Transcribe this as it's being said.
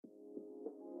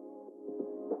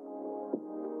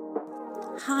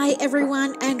Hi,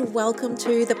 everyone, and welcome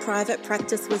to the Private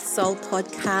Practice with Soul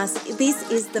podcast. This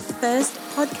is the first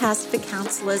podcast for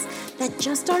counsellors that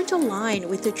just don't align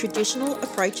with the traditional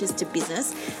approaches to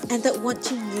business and that want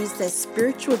to use their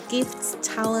spiritual gifts,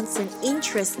 talents, and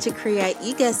interests to create,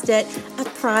 you guessed it, a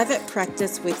private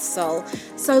practice with soul.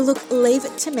 So, look, leave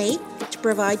it to me to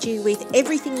provide you with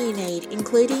everything you need,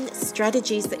 including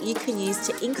strategies that you can use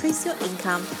to increase your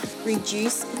income,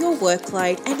 reduce your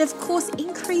workload, and of course,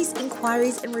 increase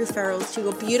inquiries and referrals to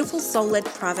your beautiful soul-led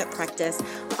private practice.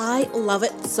 I love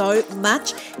it so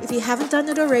much. If you haven't done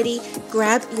it already,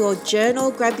 grab your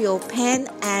journal, grab your pen,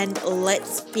 and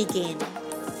let's begin.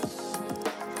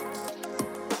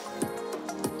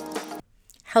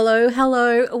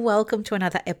 Hello. Welcome to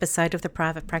another episode of the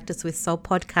Private Practice with Soul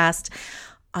podcast.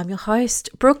 I'm your host,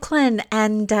 Brooklyn,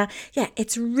 and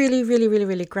it's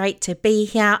really great to be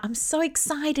here. I'm so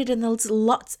excited, and there's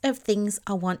lots of things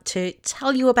I want to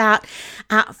tell you about.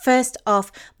 First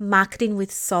off, Marketing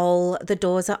with Soul, the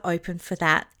doors are open for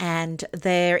that, and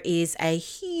there is a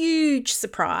huge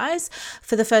surprise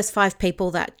for the first 5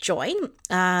 people that join.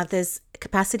 There's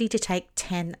capacity to take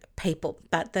 10 people,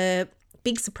 but the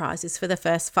big surprises for the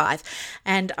first 5.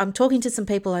 And I'm talking to some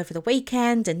people over the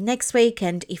weekend and next week.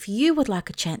 And if you would like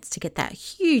a chance to get that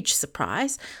huge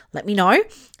surprise, let me know.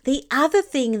 The other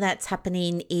thing that's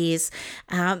happening is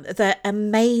the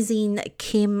amazing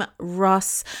Kim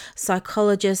Ross,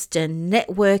 psychologist and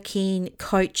networking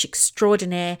coach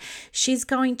extraordinaire. She's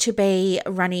going to be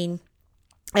running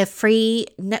a free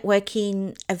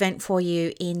networking event for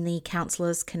you in the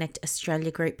Counsellors Connect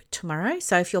Australia group tomorrow.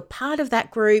 So if you're part of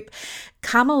that group,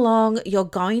 come along. You're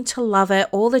going to love it.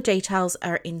 All the details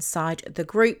are inside the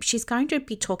group. She's going to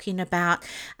be talking about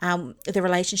the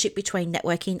relationship between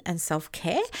networking and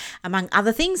self-care, among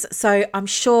other things. So I'm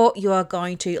sure you are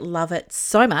going to love it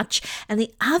so much. And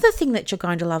the other thing that you're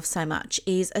going to love so much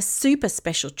is a super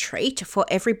special treat for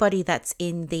everybody that's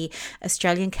in the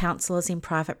Australian Counsellors in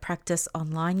Private Practice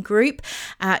online group.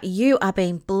 You are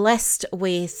being blessed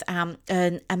with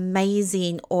an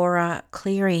amazing aura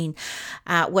clearing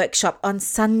workshop on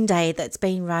Sunday that's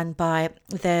being run by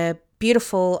the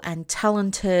beautiful and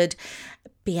talented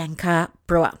Bianca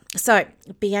Brewer. So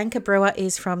Bianca Brewer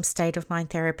is from State of Mind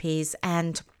Therapies,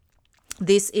 and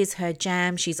this is her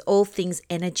jam. She's all things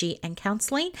energy and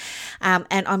counseling, and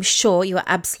I'm sure you are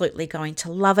absolutely going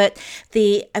to love it.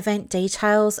 The event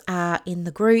details are in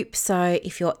the group, so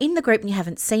if you're in the group and you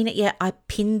haven't seen it yet, I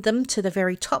pinned them to the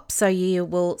very top, so you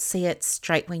will see it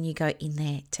straight when you go in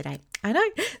there today. I know,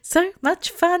 so much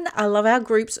fun. I love our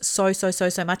groups so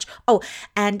much. Oh,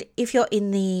 and if you're in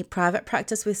the Private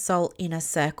Practice with Soul Inner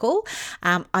Circle,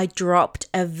 I dropped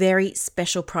a very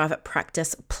special private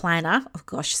practice planner. Oh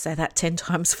gosh, say that 10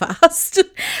 times fast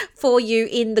for you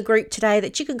in the group today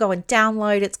that you can go and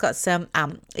download. It's got some,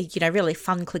 really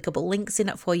fun clickable links in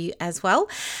it for you as well.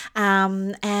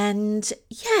 And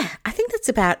yeah, I think that's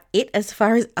about it as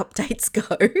far as updates go.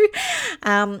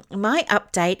 My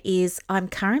update is I'm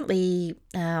currently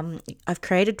I've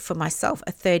created for myself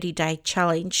a 30-day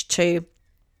challenge to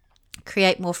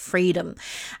create more freedom.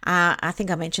 I think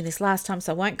I mentioned this last time,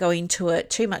 so I won't go into it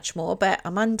too much more, but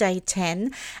I'm on day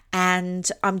 10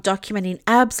 and I'm documenting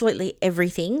absolutely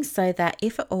everything so that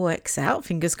if it all works out,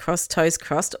 fingers crossed, toes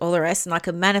crossed, all the rest, and I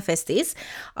can manifest this,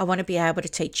 I want to be able to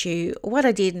teach you what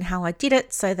I did and how I did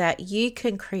it so that you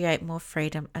can create more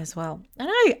freedom as well. I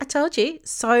know, I told you,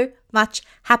 so much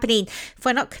happening. If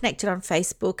we're not connected on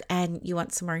Facebook and you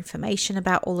want some more information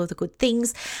about all of the good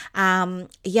things,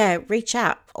 reach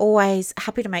out. Always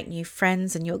happy to make new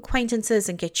friends and new acquaintances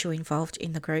and get you involved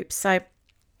in the group. So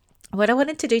what I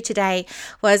wanted to do today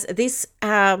was this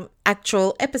this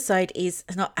episode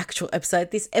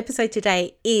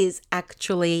today is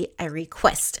actually a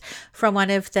request from one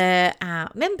of the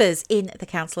members in the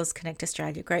Counsellors Connect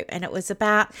Australia group, and it was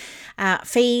about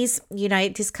fees. You know,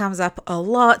 this comes up a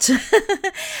lot.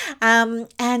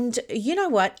 And you know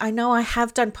what? I know I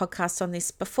have done podcasts on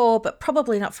this before, but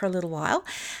probably not for a little while.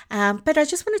 But I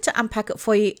just wanted to unpack it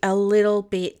for you a little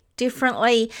bit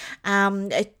differently,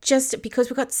 just because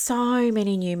we've got so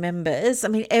many new members. I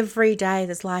mean, every day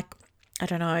there's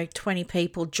 20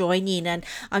 people join in, and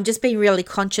I'm just being really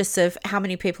conscious of how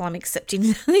many people I'm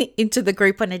accepting into the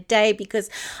group on a day, because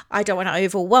I don't want to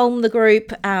overwhelm the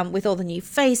group with all the new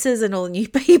faces and all the new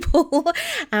people.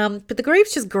 But the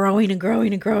group's just growing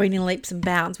in leaps and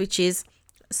bounds, which is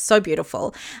so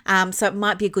beautiful. So it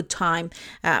might be a good time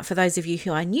for those of you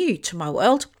who are new to my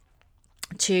world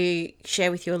to share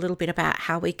with you a little bit about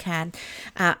how we can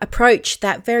approach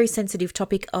that very sensitive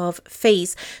topic of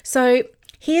fees. So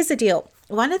here's the deal.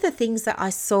 One of the things that I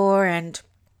saw and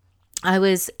I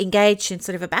was engaged in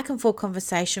sort of a back and forth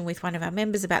conversation with one of our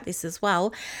members about this as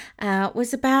well,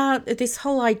 was about this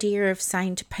whole idea of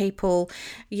saying to people,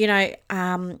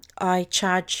 I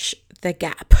charge the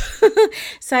gap.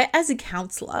 So as a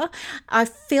counsellor, I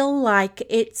feel like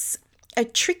it's a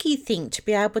tricky thing to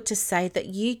be able to say that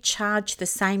you charge the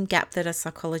same gap that a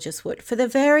psychologist would, for the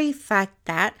very fact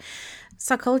that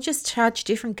psychologists charge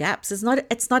different gaps. It's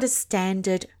not a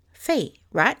standard fee,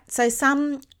 right? So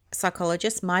some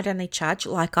psychologists might only charge,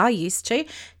 like I used to,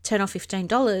 $10 or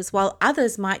 $15, while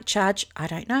others might charge, I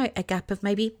don't know, a gap of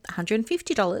maybe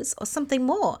 $150 or something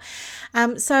more.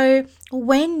 So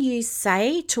when you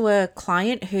say to a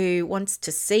client who wants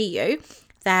to see you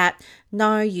that,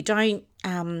 no, you don't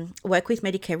work with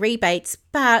Medicare rebates,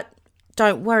 but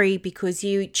don't worry because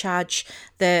you charge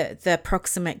the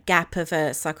approximate gap of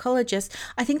a psychologist,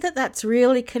 I think that that's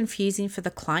really confusing for the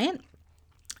client.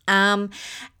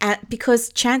 Because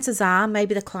chances are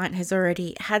maybe the client has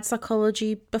already had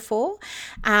psychology before,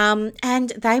 and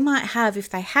they might have, if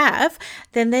they have,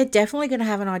 then they're definitely going to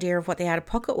have an idea of what the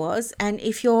out-of-pocket was. And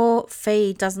if your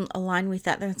fee doesn't align with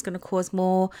that, then it's going to cause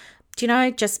more,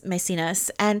 just messiness.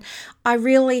 And I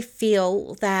really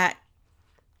feel that,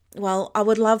 well, I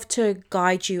would love to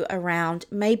guide you around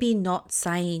maybe not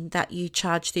saying that you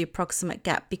charge the approximate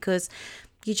gap, because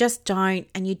you just don't,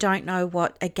 and you don't know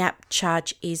what a gap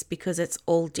charge is because it's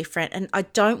all different. And I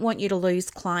don't want you to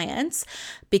lose clients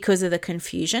because of the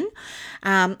confusion.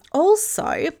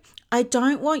 Also, I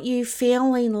don't want you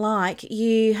feeling like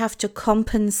you have to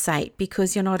compensate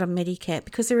because you're not on Medicare,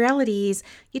 because the reality is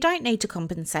you don't need to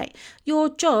compensate. Your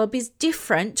job is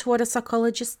different to what a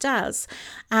psychologist does.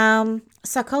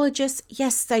 Psychologists,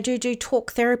 yes, they do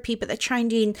talk therapy, but they're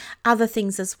trained in other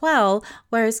things as well,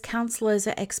 whereas counselors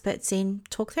are experts in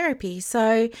talk therapy.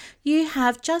 So you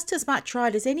have just as much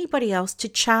right as anybody else to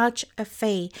charge a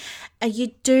fee.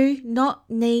 You do not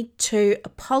need to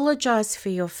apologize for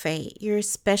your fee. You're a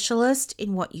specialist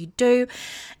in what you do.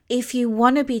 If you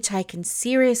want to be taken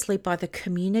seriously by the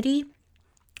community,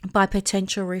 by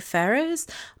potential referrers,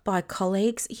 by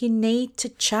colleagues, you need to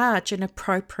charge an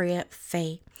appropriate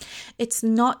fee. It's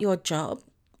not your job.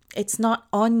 It's not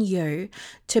on you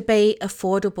to be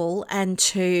affordable and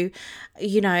to,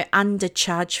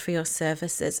 undercharge for your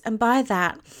services. And by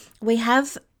that, we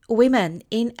have women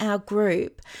in our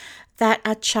group that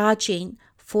are charging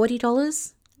 $40,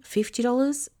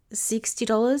 $50,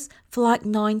 $60 for like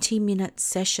 90-minute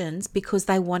sessions because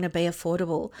they want to be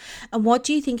affordable. And what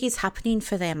do you think is happening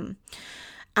for them?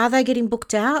 Are they getting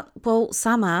booked out? Well,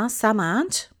 some are, some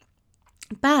aren't.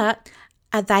 But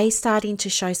are they starting to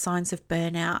show signs of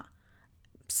burnout?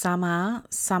 Some are,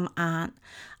 some aren't.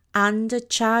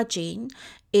 Undercharging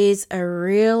is a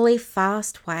really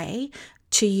fast way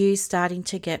to you starting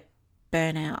to get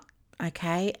burnout.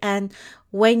 Okay. And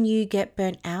when you get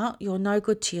burnt out, you're no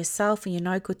good to yourself and you're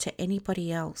no good to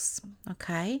anybody else.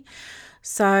 Okay.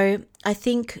 So I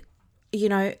think,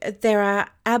 there are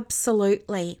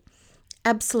absolutely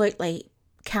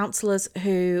counsellors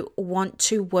who want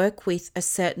to work with a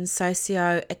certain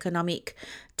socio-economic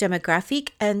demographic,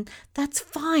 and that's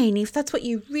fine if that's what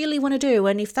you really want to do,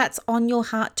 and if that's on your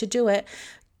heart to do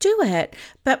it,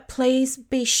 but please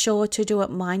be sure to do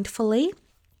it mindfully,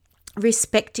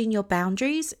 respecting your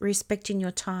boundaries, respecting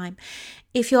your time.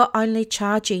 If you're only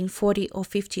charging $40 or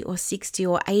 $50 or $60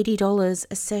 or $80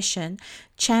 a session,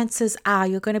 chances are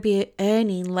you're going to be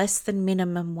earning less than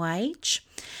minimum wage.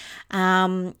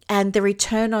 And the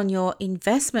return on your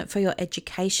investment for your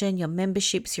education, your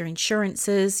memberships, your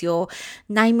insurances, your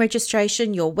name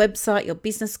registration, your website, your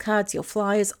business cards, your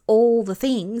flyers, all the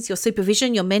things, your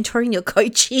supervision, your mentoring, your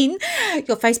coaching,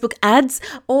 your Facebook ads,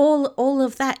 all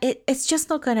of that, it's just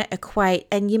not going to equate,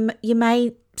 and you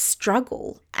may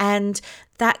struggle, and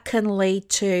that can lead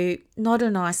to not a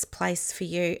nice place for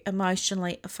you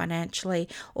emotionally, financially,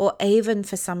 or even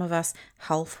for some of us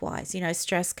health-wise.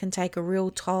 Stress can take a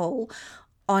real toll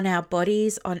on our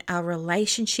bodies, on our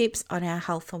relationships, on our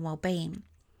health and well-being.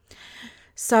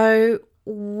 So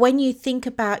when you think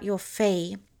about your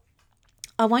fee,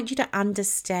 I want you to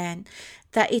understand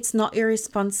that it's not your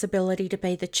responsibility to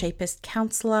be the cheapest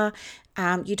counsellor.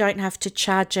 You don't have to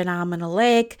charge an arm and a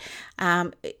leg,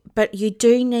 but you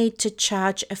do need to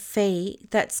charge a fee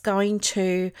that's going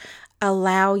to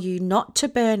allow you not to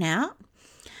burn out,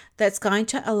 that's going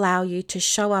to allow you to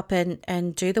show up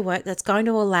and do the work, that's going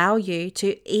to allow you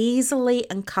to easily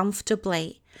and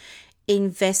comfortably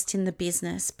invest in the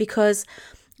business. Because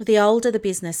the older the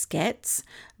business gets,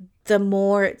 the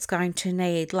more it's going to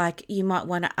need. Like, you might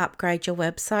want to upgrade your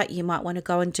website. You might want to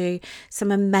go and do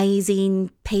some amazing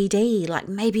PD. Like,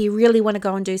 maybe you really want to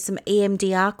go and do some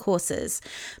EMDR courses.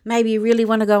 Maybe you really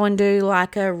want to go and do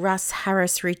like a Russ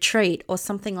Harris retreat or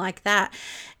something like that.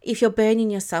 If you're burning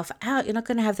yourself out, you're not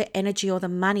going to have the energy or the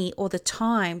money or the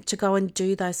time to go and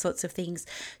do those sorts of things.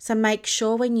 So make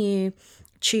sure when you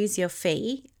choose your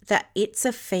fee that it's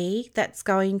a fee that's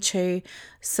going to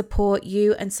support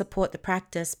you and support the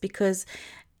practice, because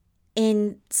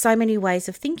in so many ways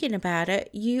of thinking about it,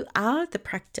 you are the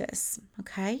practice,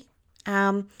 okay?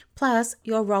 Plus,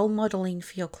 you're role modeling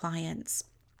for your clients.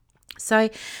 So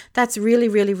that's really,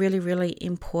 really, really, really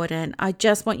important. I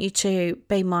just want you to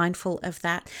be mindful of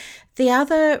that. The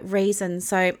other reason,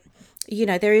 so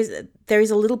there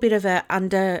is a little bit of a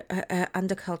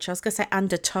underculture. I was going to say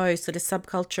undertow, sort of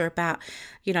subculture about,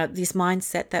 this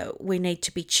mindset that we need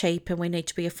to be cheap and we need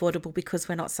to be affordable because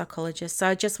we're not psychologists. So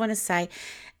I just want to say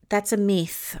that's a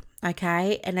myth,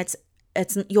 okay? And it's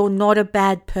you're not a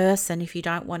bad person if you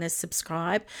don't want to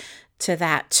subscribe to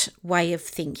that way of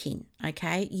thinking,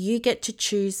 okay? You get to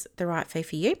choose the right fee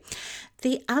for you.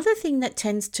 The other thing that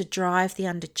tends to drive the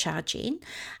undercharging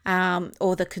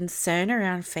or the concern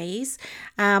around fees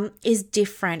is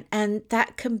different, and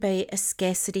that can be a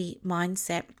scarcity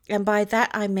mindset. And by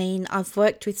that I mean I've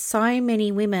worked with so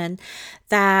many women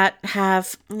that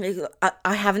have,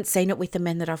 I haven't seen it with the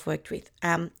men that I've worked with.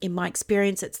 In my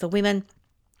experience, it's the women,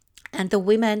 and the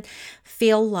women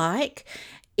feel like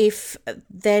if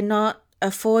they're not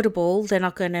affordable, they're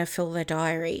not going to fill their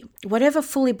diary, whatever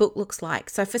fully booked looks like.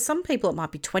 So for some people, it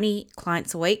might be 20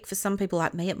 clients a week. For some people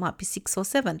like me, it might be 6 or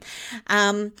 7.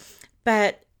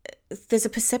 But there's a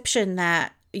perception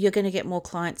that you're going to get more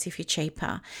clients if you're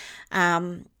cheaper.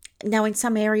 Now, in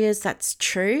some areas, that's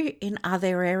true. In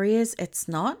other areas, it's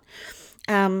not.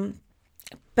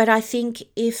 But I think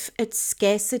if it's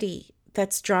scarcity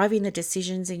that's driving the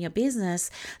decisions in your business,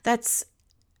 that's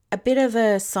a bit of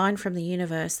a sign from the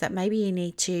universe that maybe you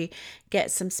need to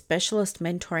get some specialist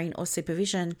mentoring or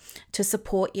supervision to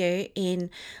support you in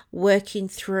working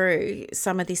through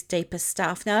some of this deeper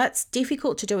stuff. Now, that's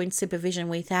difficult to do in supervision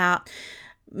without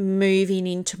moving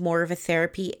into more of a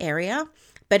therapy area,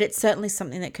 but it's certainly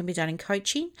something that can be done in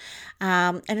coaching.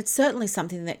 And it's certainly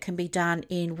something that can be done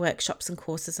in workshops and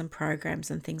courses and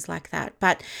programs and things like that.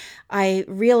 But I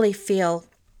really feel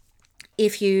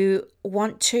if you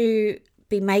want to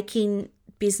be making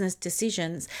business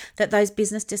decisions, that those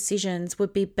business decisions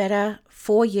would be better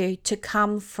for you to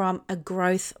come from a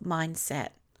growth mindset.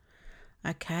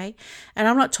 Okay. And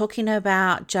I'm not talking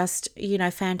about just,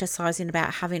 fantasizing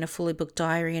about having a fully booked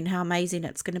diary and how amazing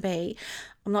it's going to be.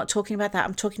 I'm not talking about that.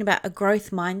 I'm talking about a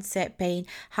growth mindset, being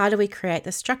how do we create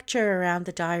the structure around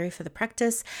the diary for the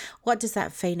practice? What does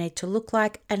that fee need to look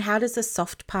like? And how does the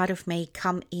soft part of me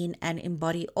come in and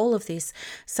embody all of this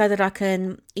so that I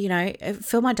can,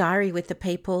 fill my diary with the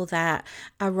people that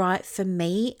are right for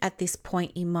me at this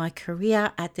point in my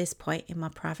career, at this point in my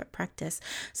private practice.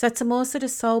 So it's a more sort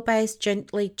of soul-based,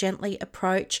 gently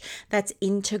approach that's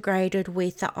integrated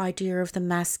with the idea of the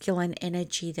masculine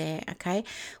energy there, okay?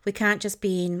 We can't just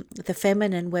be in the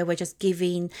feminine where we're just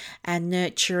giving and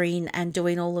nurturing and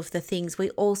doing all of the things. We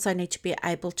also need to be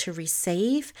able to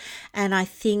receive. And I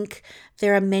think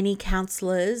there are many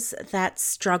counselors that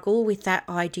struggle with that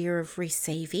idea of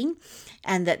receiving,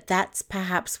 and that's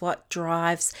perhaps what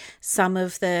drives some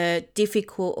of the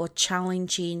difficult or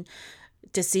challenging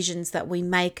decisions that we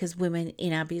make as women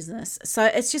in our business. So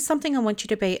it's just something I want you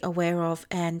to be aware of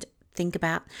and think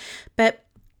about. But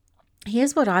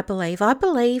here's what I believe. I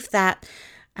believe that,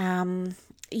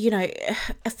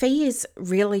 a fee is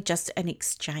really just an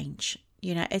exchange.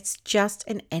 It's just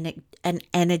an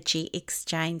energy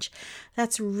exchange.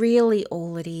 That's really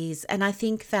all it is. And I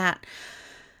think that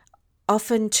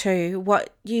often too,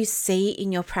 what you see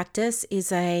in your practice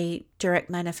is a direct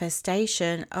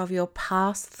manifestation of your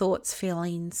past thoughts,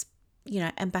 feelings,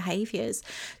 and behaviors.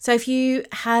 So if you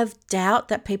have doubt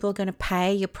that people are going to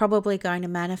pay, you're probably going to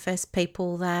manifest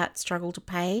people that struggle to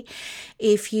pay.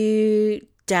 If you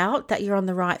doubt that you're on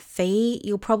the right fee,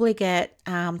 you'll probably get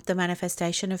the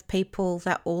manifestation of people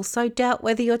that also doubt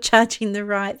whether you're charging the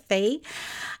right fee.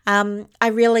 I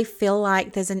really feel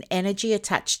like there's an energy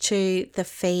attached to the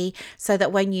fee so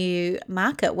that when you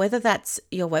market, whether that's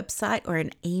your website or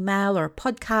an email or a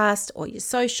podcast or your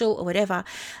social or whatever,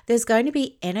 there's going to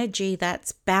be energy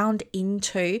that's bound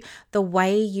into the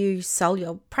way you sell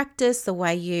your practice, the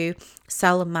way you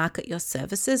sell and market your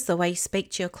services, the way you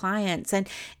speak to your clients. And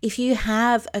if you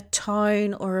have have a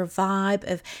tone or a vibe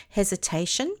of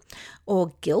hesitation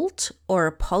or guilt or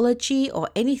apology or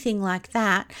anything like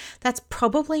that, that's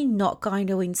probably not going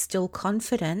to instill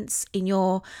confidence in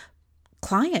your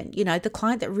client. The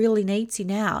client that really needs you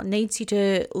now needs you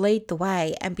to lead the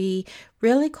way and be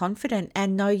really confident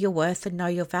and know your worth and know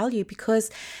your value, because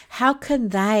how can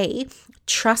they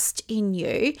trust in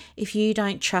you if you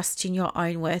don't trust in your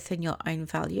own worth and your own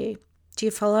value? Do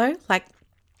you follow?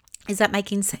 Is that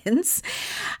making sense?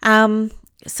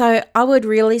 So I would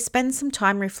really spend some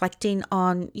time reflecting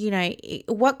on,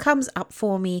 what comes up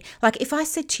for me. Like if I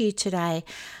said to you today,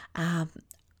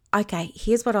 okay,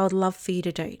 here's what I would love for you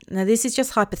to do. Now, this is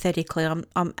just hypothetically.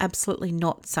 I'm absolutely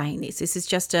not saying this. This is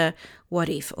just a what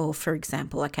if, or for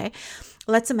example, okay?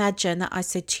 Let's imagine that I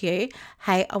said to you,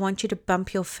 hey, I want you to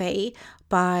bump your fee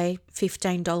by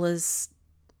 $15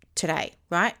 today,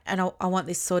 right? And I want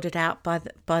this sorted out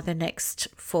by the next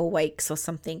 4 weeks or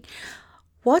something.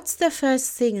 What's the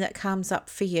first thing that comes up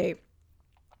for you?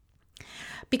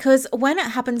 Because when it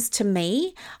happens to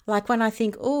me, like when I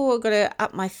think, oh, I've got to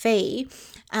up my fee,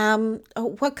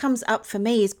 what comes up for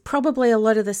me is probably a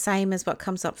lot of the same as what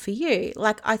comes up for you.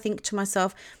 Like I think to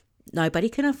myself, nobody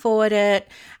can afford it.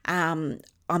 I'm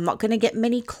not going to get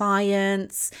many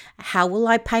clients. How will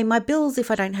I pay my bills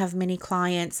if I don't have many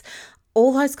clients?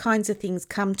 All those kinds of things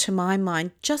come to my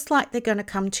mind, just like they're going to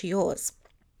come to yours.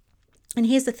 And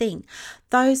here's the thing,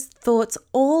 those thoughts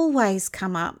always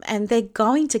come up, and they're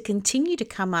going to continue to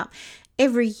come up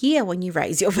every year when you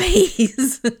raise your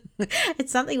fees.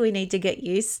 It's something we need to get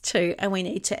used to and we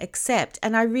need to accept.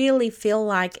 And I really feel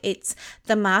like it's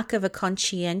the mark of a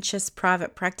conscientious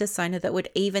private practice owner that would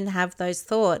even have those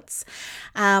thoughts.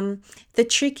 The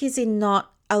trick is in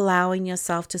not allowing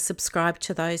yourself to subscribe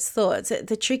to those thoughts.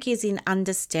 The trick is in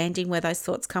understanding where those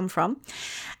thoughts come from,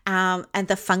 and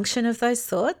the function of those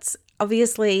thoughts.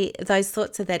 Obviously, those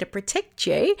thoughts are there to protect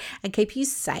you and keep you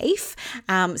safe,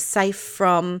 safe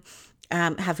from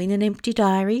having an empty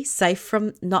diary, safe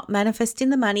from not manifesting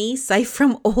the money, safe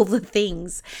from all the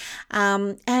things.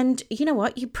 And you know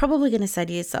what? You're probably going to say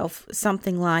to yourself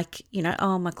something like,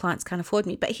 oh, my clients can't afford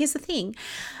me. But here's the thing.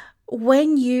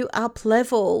 When you up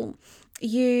level,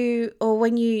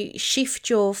 when you shift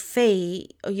your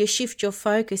fee or you shift your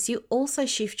focus, you also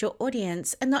shift your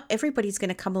audience, and not everybody's going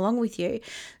to come along with you.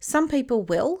 Some people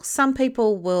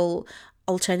will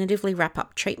alternatively wrap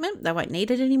up treatment. They won't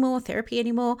need it anymore, therapy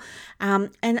anymore.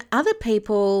 And other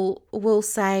people will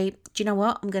say, do you know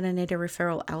what? I'm going to need a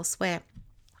referral elsewhere.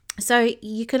 So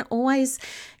you can always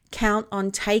count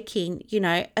on taking,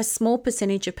 a small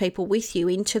percentage of people with you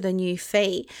into the new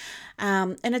fee.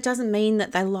 And it doesn't mean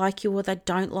that they like you or they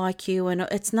don't like you, and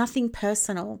it's nothing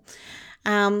personal.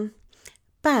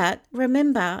 But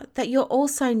remember that you're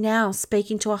also now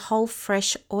speaking to a whole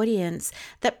fresh audience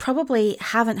that probably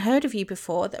haven't heard of you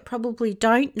before, that probably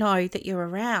don't know that you're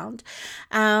around.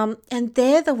 And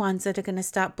they're the ones that are going to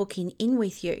start booking in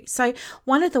with you. So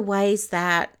one of the ways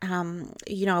that,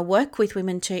 I work with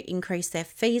women to increase their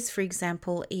fees, for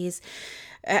example, is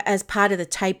as part of the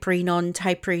tapering on,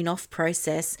 tapering off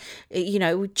process.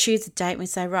 We choose a date and we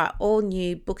say, right, all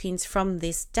new bookings from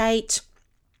this date,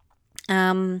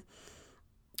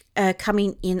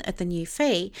 coming in at the new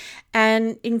fee.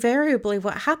 And invariably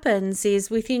what happens is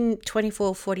within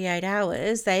 24, 48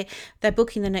 hours, they're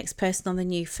booking the next person on the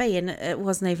new fee, and it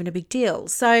wasn't even a big deal.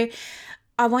 So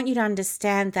I want you to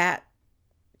understand that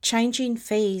changing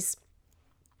fees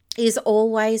is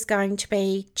always going to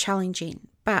be challenging,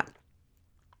 but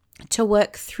to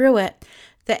work through it,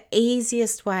 the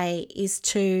easiest way is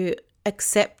to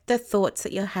accept the thoughts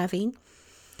that you're having,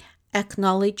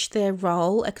 acknowledge their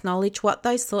role, acknowledge what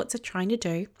those thoughts are trying to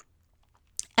do,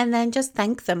 and then just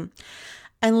thank them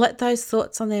and let those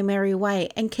thoughts on their merry way,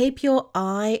 and keep your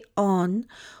eye on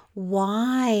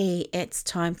why it's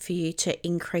time for you to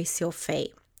increase your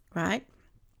fee, right?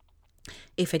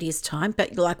 If it is time,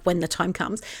 but like when the time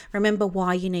comes, remember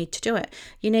why you need to do it.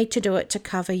 You need to do it to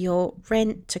cover your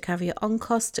rent, to cover your on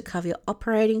costs, to cover your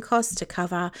operating costs, to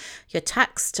cover your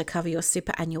tax, to cover your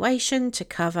superannuation, to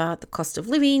cover the cost of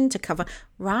living, to cover,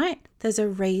 right? There's a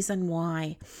reason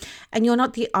why. And you're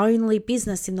not the only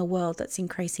business in the world that's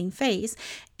increasing fees.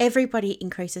 Everybody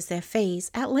increases their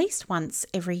fees at least once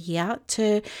every year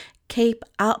to keep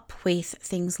up with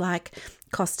things like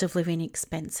cost of living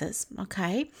expenses,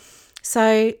 okay?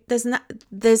 So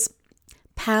there's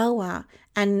power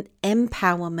and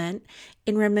empowerment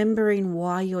in remembering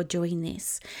why you're doing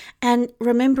this, and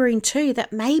remembering too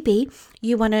that maybe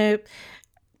you want to,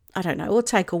 it'll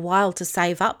take a while to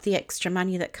save up the extra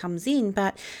money that comes in,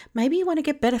 but maybe you want to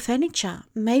get better furniture.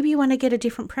 Maybe you want to get a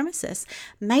different premises.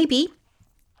 Maybe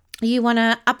you want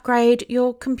to upgrade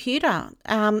your computer.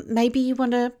 Maybe you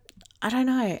want to, I don't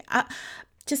know,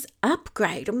 just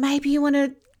upgrade. Or maybe you want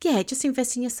to, just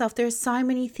invest in yourself. There are so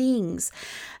many things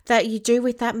that you do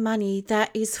with that money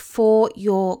that is for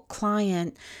your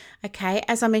client. Okay,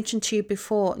 as I mentioned to you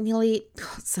before,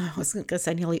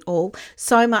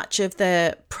 so much of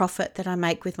the profit that I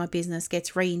make with my business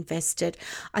gets reinvested.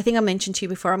 I think I mentioned to you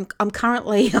before,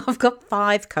 I've got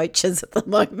 5 coaches at the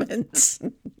moment.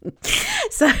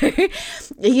 So,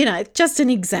 just an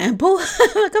example,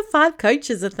 I've got 5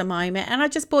 coaches at the moment, and I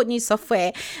just bought new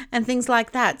software and things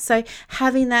like that. So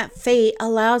having that fee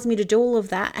allows me to do all of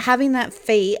that. Having that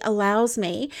fee allows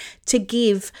me to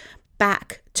give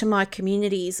back to my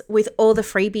communities with all the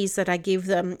freebies that I give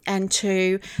them, and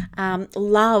to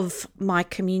love my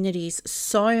communities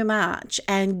so much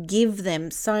and give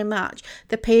them so much.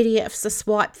 The PDFs, the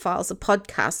swipe files, the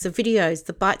podcasts, the videos,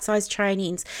 the bite-sized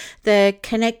trainings, the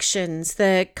connections,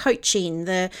 the coaching,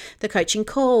 the coaching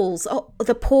calls,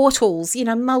 the portals,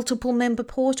 multiple member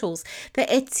portals, the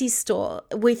Etsy store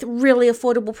with really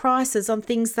affordable prices on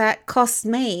things that cost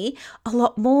me a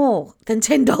lot more than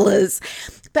 $10.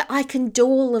 But I can do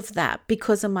all of that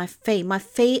because of my fee. My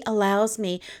fee allows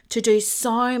me to do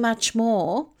so much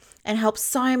more and help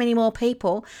so many more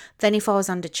people than if I was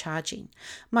undercharging.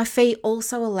 My fee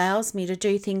also allows me to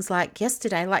do things like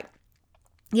yesterday.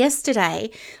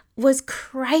 Yesterday was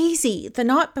crazy. The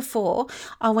night before,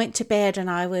 I went to bed and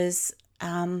I was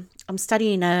I'm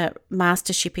studying a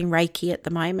mastership in Reiki at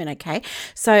the moment, okay?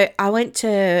 So I went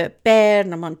to bed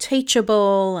and I'm on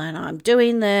Teachable and I'm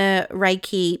doing the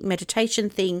Reiki meditation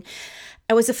thing.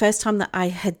 It was the first time that I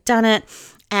had done it.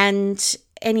 And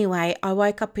anyway, I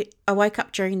woke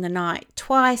up during the night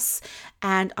twice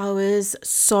and I was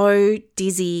so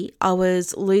dizzy. I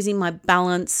was losing my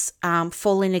balance,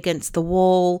 falling against the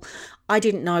wall. I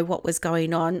didn't know what was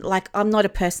going on. I'm not a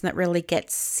person that really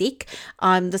gets sick.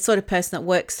 I'm the sort of person that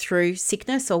works through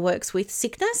sickness or works with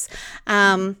sickness.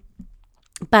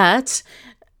 But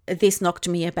this knocked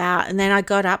me about. And then I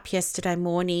got up yesterday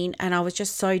morning and I was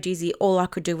just so dizzy. All I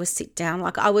could do was sit down.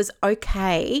 I was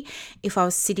okay if I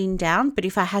was sitting down, but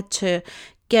if I had to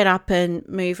get up and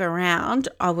move around,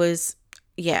 I was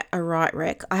a right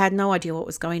wreck. I had no idea what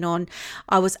was going on.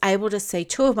 I was able to see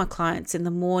 2 of my clients in the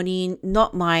morning,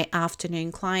 not my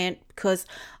afternoon client, because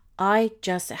I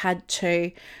just had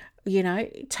to,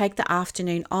 take the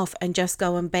afternoon off and just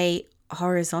go and be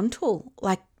horizontal.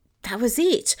 That was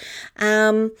it.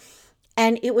 And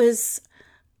it was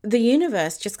the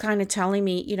universe just kind of telling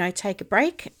me, take a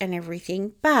break and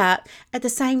everything. But at the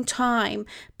same time,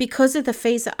 because of the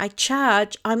fees that I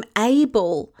charge, I'm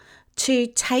able to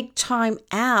take time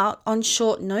out on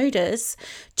short notice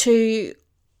to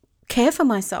care for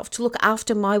myself, to look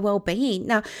after my well-being.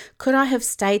 Now, could I have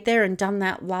stayed there and done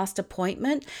that last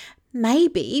appointment?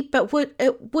 Maybe, but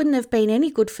it wouldn't have been any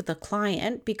good for the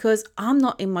client because I'm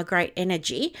not in my great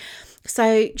energy.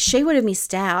 So she would have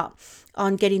missed out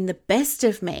on getting the best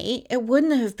of me. It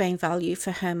wouldn't have been value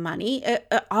for her money.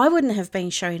 I wouldn't have been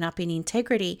showing up in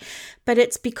integrity. But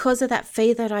it's because of that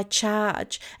fee that I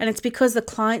charge, and it's because the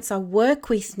clients I work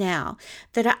with now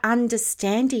that are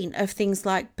understanding of things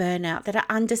like burnout, that are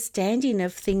understanding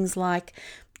of things like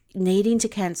needing to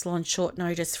cancel on short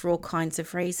notice for all kinds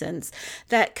of reasons,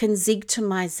 that can zig to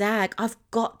my zag. I've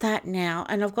got that now,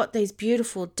 and I've got these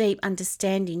beautiful, deep,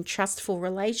 understanding, trustful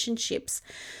relationships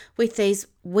with these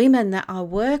women that I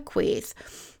work with,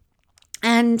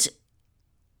 and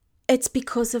it's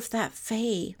because of that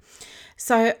fee.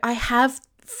 So I have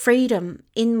freedom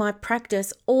in my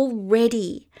practice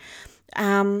already.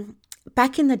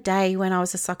 Back in the day when I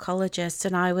was a psychologist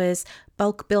and I was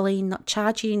bulk billing, not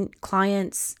charging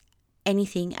clients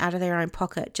anything out of their own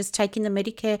pocket, just taking the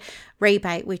Medicare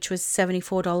rebate, which was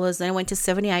 $74, then it went to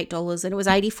 $78, and it was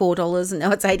 $84, and now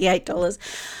it's $88.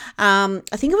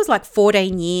 I think it was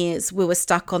 14 years we were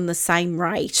stuck on the same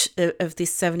rate of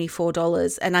this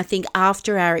 $74. And I think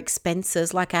after our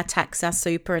expenses, like our tax, our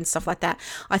super and stuff like that,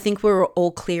 I think we were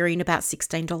all clearing about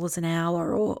 $16 an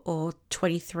hour or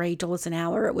 $23 an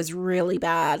hour. It was really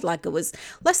bad. It was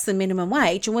less than minimum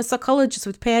wage, and we're psychologists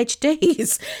with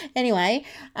PhDs. Anyway,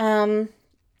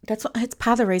 it's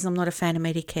part of the reason I'm not a fan of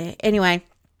Medicare. Anyway,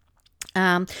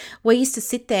 we used to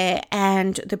sit there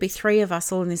and there'd be 3 of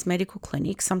us all in this medical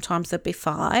clinic. Sometimes there'd be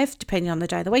 5, depending on the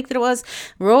day of the week that it was.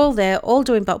 We're all there, all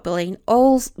doing bulk billing,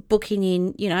 all booking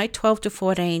in, 12 to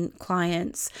 14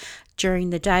 clients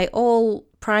during the day, all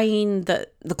praying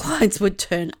that the clients would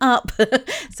turn up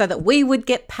so that we would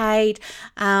get paid.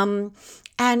 And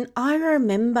And I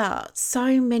remember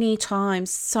so many times,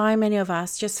 so many of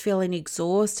us just feeling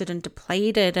exhausted and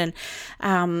depleted and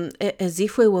as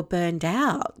if we were burned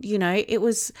out. It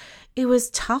was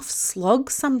tough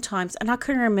slog sometimes. And I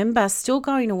can remember still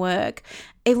going to work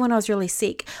even when I was really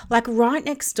sick. Like right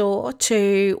next door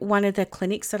to one of the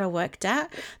clinics that I worked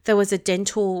at, there was a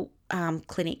dental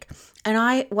clinic.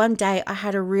 And one day I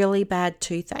had a really bad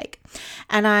toothache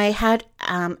and I had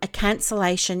a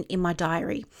cancellation in my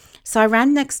diary. So I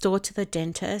ran next door to the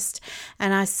dentist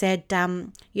and I said,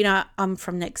 I'm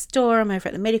from next door. I'm over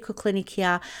at the medical clinic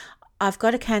here. I've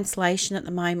got a cancellation at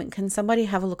the moment. Can somebody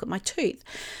have a look at my tooth?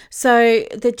 So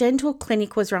the dental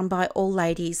clinic was run by all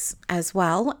ladies as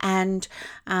well. And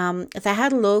they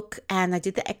had a look and they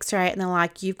did the x-ray and they're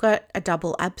like, you've got a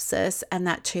double abscess and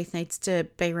that tooth needs to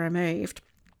be removed.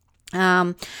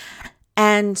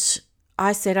 And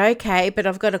I said, okay, but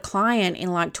I've got a client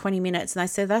in like 20 minutes. And they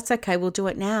said, that's okay, we'll do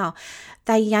it now.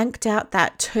 They yanked out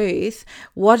that tooth,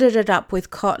 wadded it up with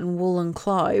cotton wool and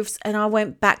cloves, and I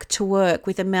went back to work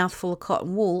with a mouthful of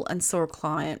cotton wool and saw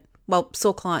clients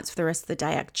for the rest of the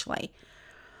day, actually.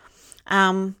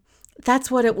 That's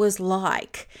what it was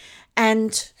like.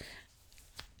 And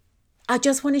I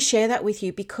just want to share that with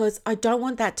you because I don't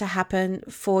want that to happen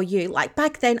for you. Like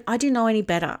back then, I didn't know any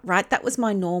better, right? That was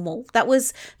my normal. That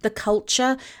was the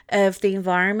culture of the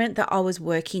environment that I was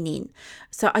working in.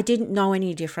 So I didn't know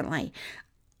any differently.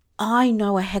 I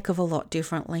know a heck of a lot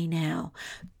differently now.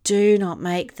 Do not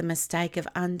make the mistake of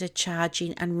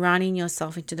undercharging and running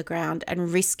yourself into the ground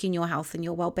and risking your health and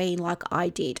your well-being like I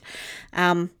did.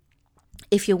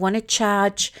 If you want to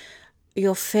charge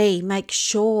your fee, make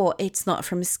sure it's not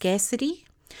from scarcity.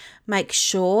 Make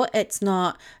sure it's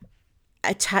not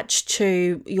attached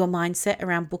to your mindset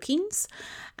around bookings.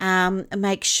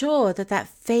 Make sure that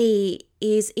fee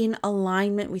is in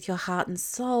alignment with your heart and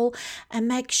soul, and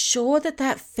make sure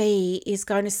that fee is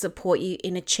going to support you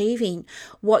in achieving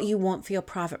what you want for your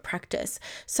private practice.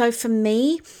 So for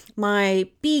me, my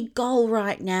big goal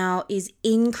right now is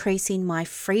increasing my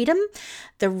freedom.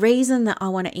 The reason that I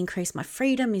want to increase my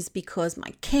freedom is because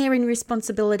my caring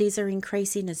responsibilities are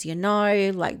increasing, as you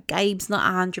know, like Gabe's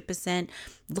not 100%,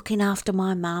 looking after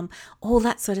my mum, all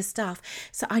that sort of stuff.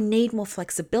 So I need more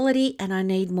flexibility and I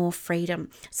need more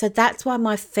freedom. So that's why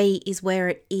my fee is where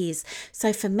it is.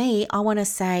 So for me, I want to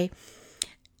say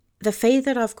the fee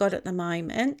that I've got at the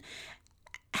moment,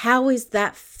 how is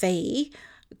that fee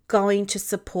going to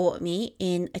support me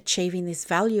in achieving this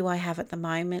value I have at the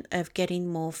moment of getting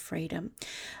more freedom?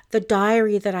 The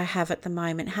diary that I have at the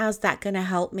moment, how's that going to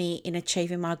help me in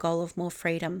achieving my goal of more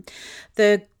freedom?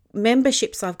 The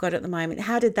memberships I've got at the moment,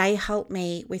 how did they help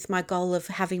me with my goal of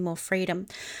having more freedom?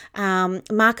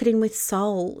 Marketing with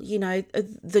Soul,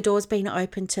 the door's been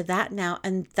open to that now,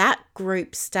 and that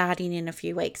group starting in a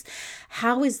few weeks.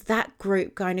 How is that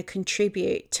group going to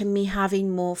contribute to me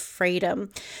having more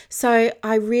freedom? So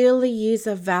I really use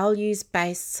a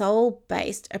values-based,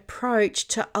 soul-based approach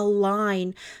to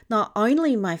align not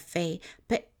only my fee,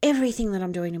 but everything that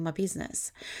I'm doing in my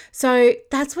business. So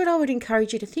that's what I would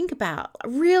encourage you to think about.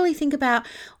 Really think about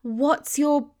what's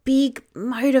your big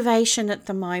motivation at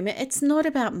the moment. It's not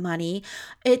about money.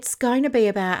 It's going to be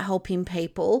about helping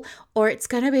people, or it's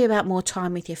going to be about more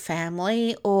time with your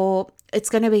family, or it's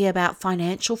going to be about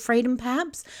financial freedom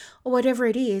perhaps, or whatever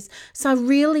it is. So I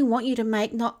really want you to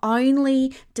make not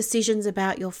only decisions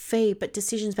about your fee, but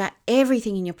decisions about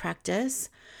everything in your practice,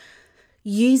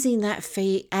 using that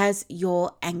fee as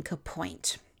your anchor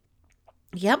point.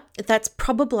 Yep, that's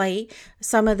probably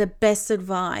some of the best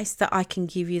advice that I can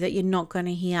give you that you're not going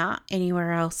to hear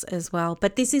anywhere else as well.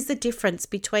 But this is the difference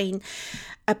between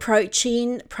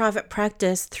approaching private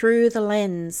practice through the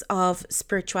lens of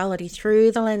spirituality,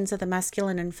 through the lens of the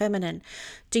masculine and feminine.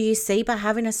 Do you see, by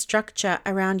having a structure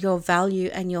around your value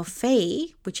and your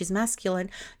fee, which is masculine,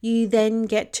 you then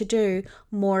get to do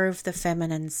more of the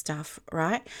feminine stuff,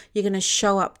 right? You're going to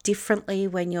show up differently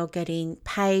when you're getting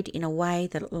paid in a way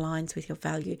that aligns with your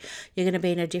value. You're going to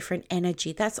be in a different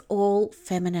energy. That's all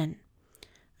feminine.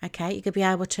 Okay, you're going to be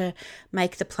able to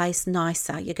make the place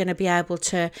nicer. You're going to be able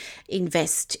to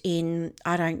invest in,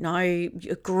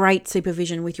 great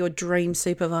supervision with your dream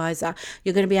supervisor.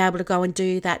 You're going to be able to go and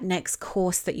do that next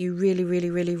course that you really,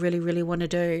 really, really, really, really want to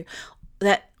do.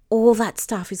 All that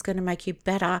stuff is going to make you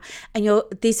better. And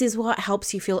this is what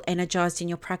helps you feel energized in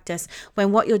your practice.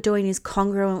 When what you're doing is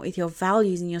congruent with your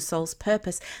values and your soul's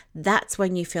purpose, that's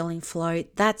when you feel in flow.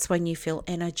 That's when you feel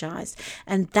energized.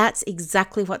 And that's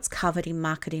exactly what's covered in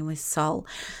Marketing with Soul.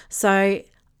 So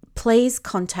please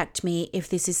contact me if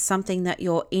this is something that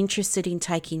you're interested in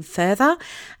taking further.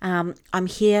 I'm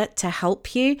here to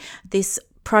help you. This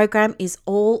program is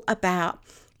all about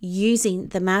using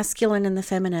the masculine and the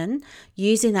feminine,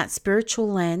 using that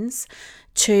spiritual lens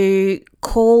to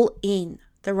call in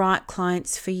the right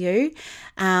clients for you.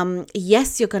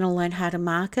 Yes, you're going to learn how to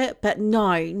market, but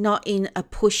no, not in a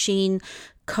pushing,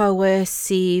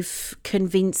 coercive,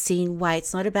 convincing way.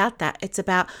 It's not about that. It's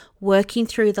about working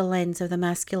through the lens of the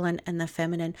masculine and the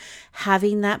feminine,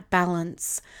 having that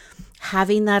balance,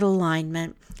 having that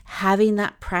alignment, having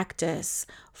that practice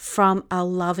from a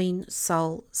loving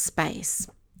soul space.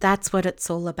 That's what it's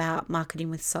all about, marketing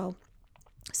with soul.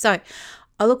 So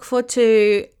I look forward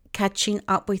to catching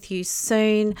up with you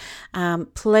soon.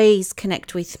 Please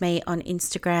connect with me on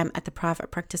Instagram at The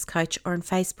Private Practice Coach or on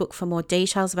Facebook for more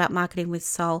details about marketing with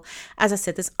soul. As I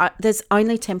said, there's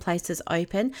only 10 places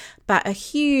open, but a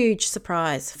huge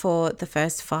surprise for the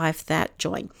first 5 that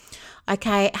join.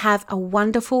 Okay, have a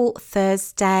wonderful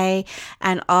Thursday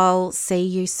and I'll see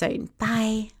you soon.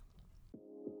 Bye.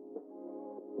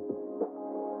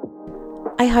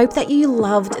 I hope that you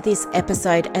loved this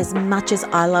episode as much as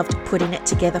I loved putting it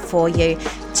together for you.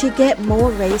 To get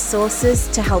more resources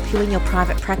to help you in your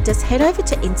private practice, head over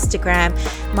to Instagram.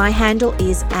 My handle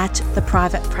is at The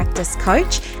Private Practice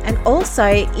Coach. And also,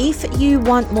 if you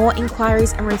want more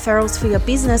inquiries and referrals for your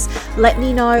business, let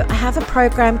me know. I have a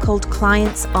program called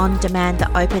Clients on Demand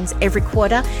that opens every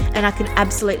quarter, and I can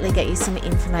absolutely get you some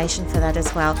information for that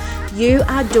as well. You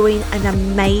are doing an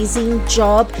amazing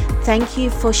job. Thank you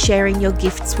for sharing your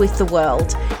gifts with the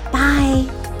world.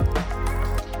 Bye.